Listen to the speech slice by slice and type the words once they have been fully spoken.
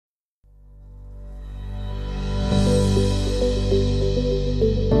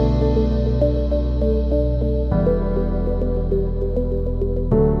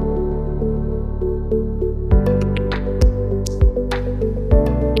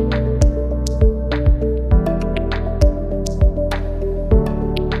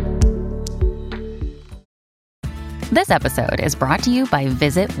This episode is brought to you by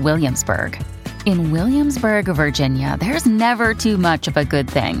Visit Williamsburg. In Williamsburg, Virginia, there's never too much of a good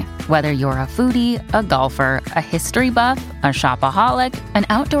thing. Whether you're a foodie, a golfer, a history buff, a shopaholic, an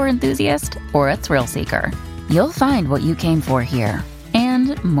outdoor enthusiast, or a thrill seeker, you'll find what you came for here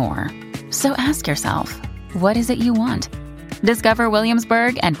and more. So ask yourself, what is it you want? Discover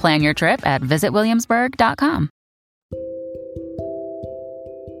Williamsburg and plan your trip at visitwilliamsburg.com.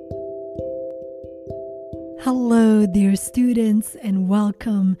 Hello, dear students, and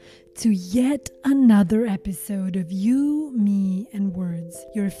welcome to yet another episode of You, Me, and Words,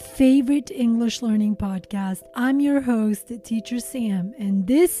 your favorite English learning podcast. I'm your host, Teacher Sam, and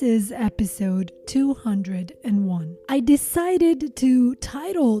this is episode 201. I decided to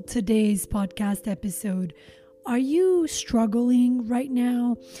title today's podcast episode, "Are you struggling right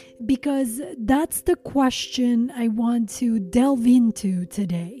now?" Because that's the question I want to delve into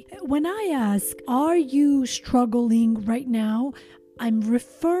today. When I ask, "Are you struggling right now?" I'm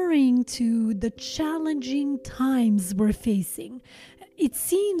referring to the challenging times we're facing. It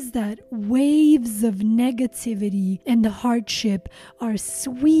seems that waves of negativity and hardship are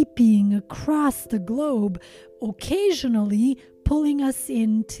sweeping across the globe, occasionally pulling us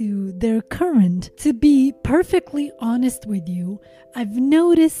into their current. To be perfectly honest with you, I've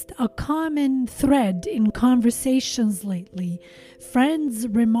noticed a common thread in conversations lately. Friends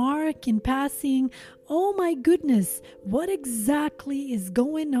remark in passing, "Oh my goodness, what exactly is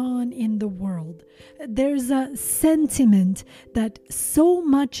going on in the world?" There's a sentiment that so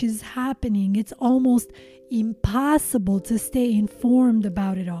much is happening, it's almost impossible to stay informed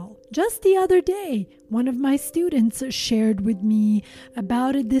about it all. Just the other day, one of my students shared with me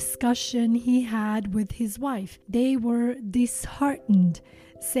about a discussion he had with his wife. They were disheartened,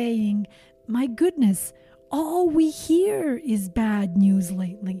 saying, "My goodness, all we hear is bad news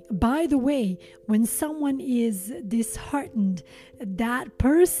lately." By the way, when someone is disheartened, that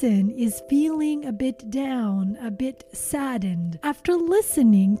person is feeling a bit down, a bit saddened. After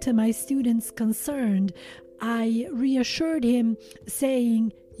listening to my student's concern, I reassured him,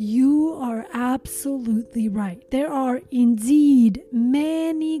 saying, "You are absolutely right. There are indeed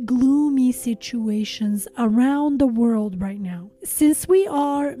many gloomy situations around the world right now." Since we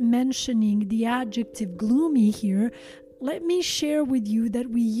are mentioning the adjective gloomy here, let me share with you that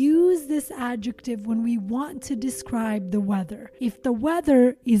we use this adjective when we want to describe the weather. If the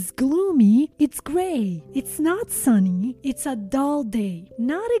weather is gloomy, it's gray. It's not sunny. It's a dull day.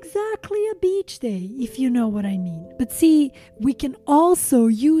 Not exactly a beach day, if you know what I mean. But see, we can also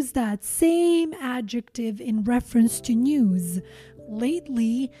use that same adjective in reference to news.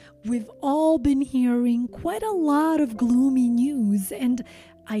 Lately, we've all been hearing quite a lot of gloomy news, and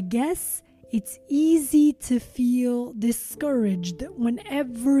I guess it's easy to feel discouraged when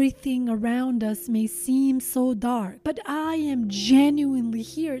everything around us may seem so dark. But I am genuinely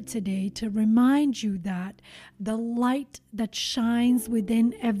here today to remind you that the light that shines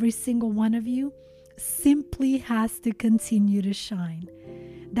within every single one of you simply has to continue to shine.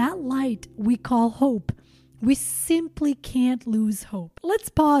 That light we call hope. We simply can't lose hope. Let's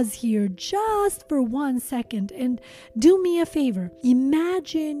pause here just for 1 second and do me a favor.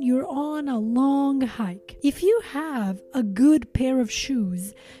 Imagine you're on a long hike. If you have a good pair of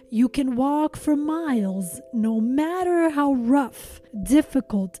shoes, you can walk for miles no matter how rough,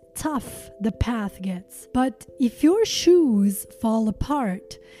 difficult, tough the path gets. But if your shoes fall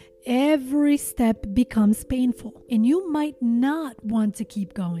apart, every step becomes painful and you might not want to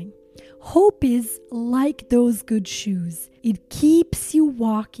keep going. Hope is like those good shoes. It keeps you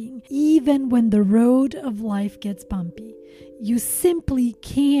walking even when the road of life gets bumpy. You simply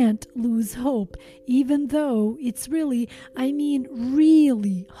can't lose hope, even though it's really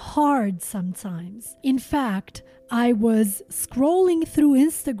hard sometimes. In fact, I was scrolling through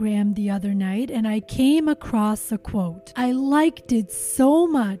Instagram the other night and I came across a quote. I liked it so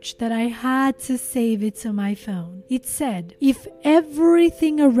much that I had to save it to my phone. It said, "If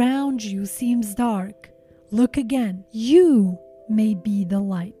everything around you seems dark, look again. You may be the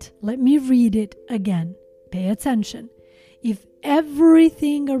light." Let me read it again. Pay attention. If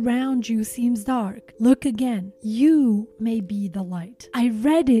everything around you seems dark, look again. You may be the light. I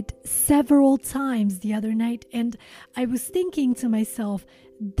read it several times the other night and I was thinking to myself,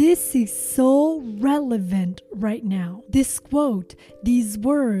 this is so relevant right now. This quote, these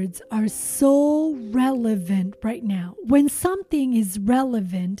words are so relevant right now. When something is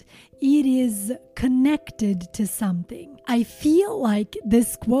relevant, it is connected to something. I feel like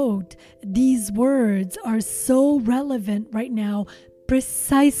this quote, these words are so relevant right now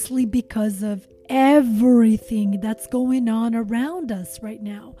precisely because of everything that's going on around us right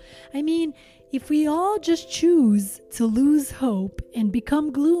now. I mean, If we all just choose to lose hope and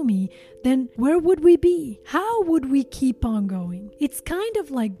become gloomy, then where would we be? How would we keep on going? It's kind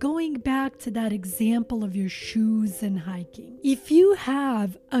of like going back to that example of your shoes and hiking. If you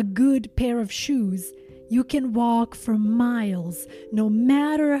have a good pair of shoes, you can walk for miles, no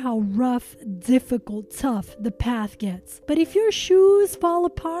matter how rough, difficult, tough the path gets. But if your shoes fall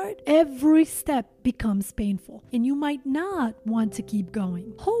apart, every step becomes painful, and you might not want to keep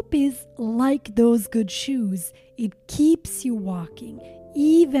going. Hope is like those good shoes. It keeps you walking,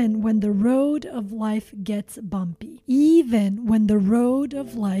 even when the road of life gets bumpy, even when the road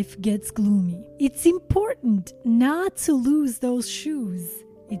of life gets gloomy. It's important not to lose those shoes.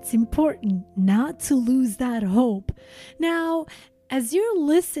 It's important not to lose that hope. Now, as you're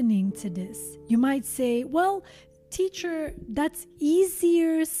listening to this, you might say, well, teacher, that's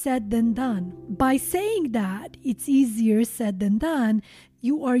easier said than done. By saying that it's easier said than done,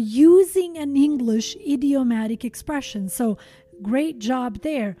 you are using an English idiomatic expression. So great job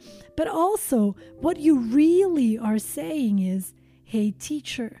there. But also, what you really are saying is, hey,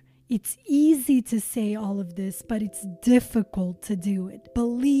 teacher, it's easy to say all of this, but it's difficult to do it.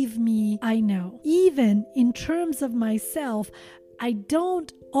 Believe me, I know. Even in terms of myself, I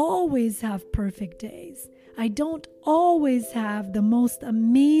don't always have perfect days. I don't always have the most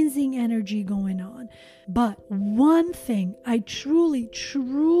amazing energy going on. But one thing I truly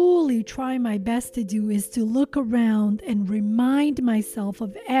try my best to do is to look around and remind myself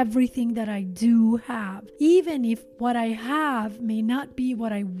of everything that I do have. Even if what I have may not be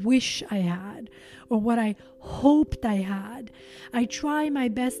what I wish I had or what I hoped I had, I try my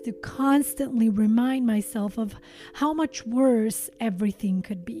best to constantly remind myself of how much worse everything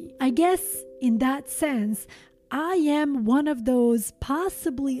could be. I guess in that sense, I am one of those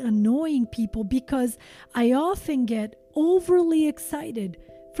possibly annoying people because I often get overly excited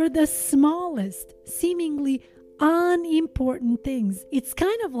for the smallest, seemingly unimportant things. It's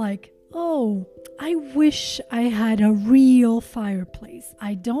kind of like, oh, I wish I had a real fireplace.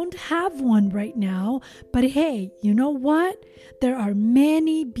 I don't have one right now, but hey, you know what? There are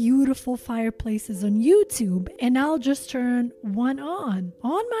many beautiful fireplaces on YouTube, and I'll just turn one on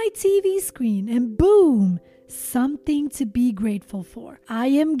my TV screen, and boom, something to be grateful for. I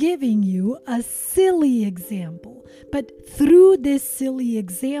am giving you a silly example, but through this silly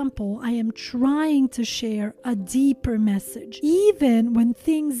example, I am trying to share a deeper message. Even when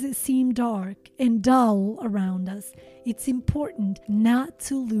things seem dark and dull around us, it's important not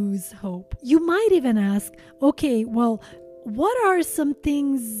to lose hope. You might even ask, okay, well, what are some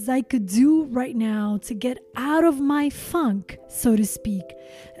things I could do right now to get out of my funk, so to speak?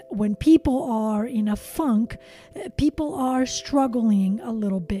 When people are in a funk, people are struggling a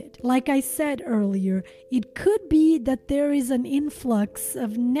little bit. Like I said earlier, it could be that there is an influx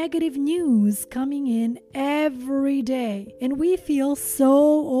of negative news coming in every day, and we feel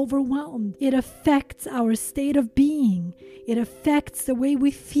so overwhelmed. It affects our state of being. It affects the way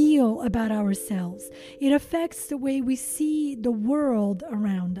we feel about ourselves. It affects the way we see the world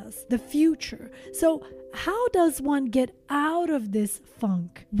around us, the future. So how does one get out of this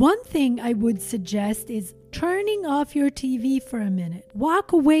funk? One thing I would suggest is turning off your TV for a minute.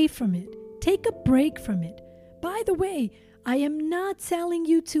 Walk away from it. Take a break from it. By the way, I am not telling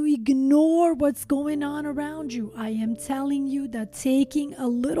you to ignore what's going on around you. I am telling you that taking a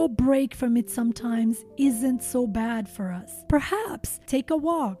little break from it sometimes isn't so bad for us. Perhaps take a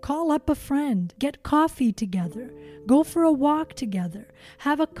walk, call up a friend, get coffee together, go for a walk together,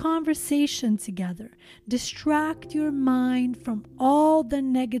 have a conversation together. Distract your mind from all the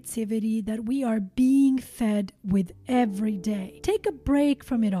negativity that we are being fed with every day. Take a break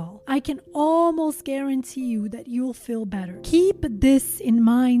from it all. I can almost guarantee you that you'll feel better. Keep this in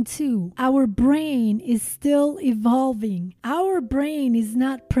mind too. Our brain is still evolving. Our brain is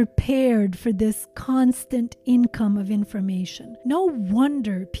not prepared for this constant income of information. No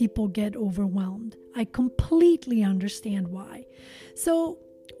wonder people get overwhelmed. I completely understand why. So,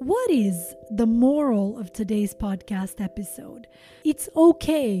 what is the moral of today's podcast episode? It's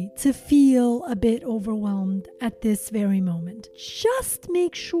okay to feel a bit overwhelmed at this very moment. Just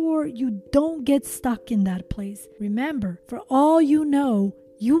make sure you don't get stuck in that place. Remember, for all you know,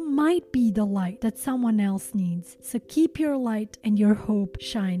 you might be the light that someone else needs. So keep your light and your hope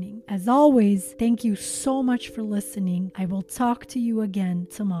shining. As always, thank you so much for listening. I will talk to you again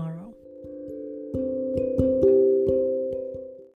tomorrow.